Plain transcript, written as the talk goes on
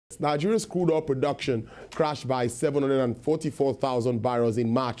Nigeria's crude oil production crashed by 744,000 barrels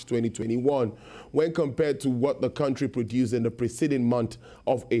in March 2021 when compared to what the country produced in the preceding month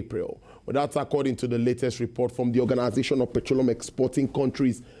of April. But that's according to the latest report from the Organization of Petroleum Exporting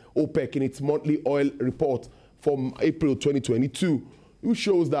Countries, OPEC, in its monthly oil report from April 2022, which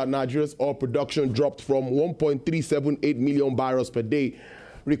shows that Nigeria's oil production dropped from 1.378 million barrels per day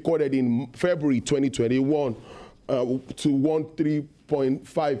recorded in February 2021 to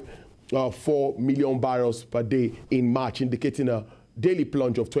 13.54 million barrels per day in March, indicating a daily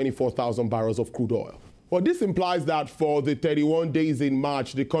plunge of 24,000 barrels of crude oil. Well, this implies that for the 31 days in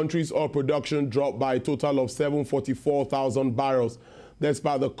March, the country's oil production dropped by a total of 744,000 barrels,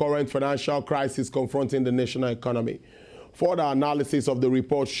 despite the current financial crisis confronting the national economy. Further analysis of the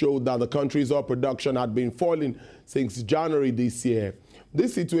report showed that the country's oil production had been falling since January this year.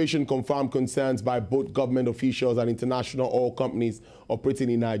 This situation confirmed concerns by both government officials and international oil companies operating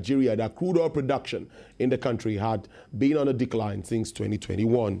in Nigeria that crude oil production in the country had been on a decline since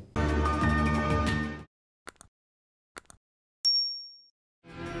 2021.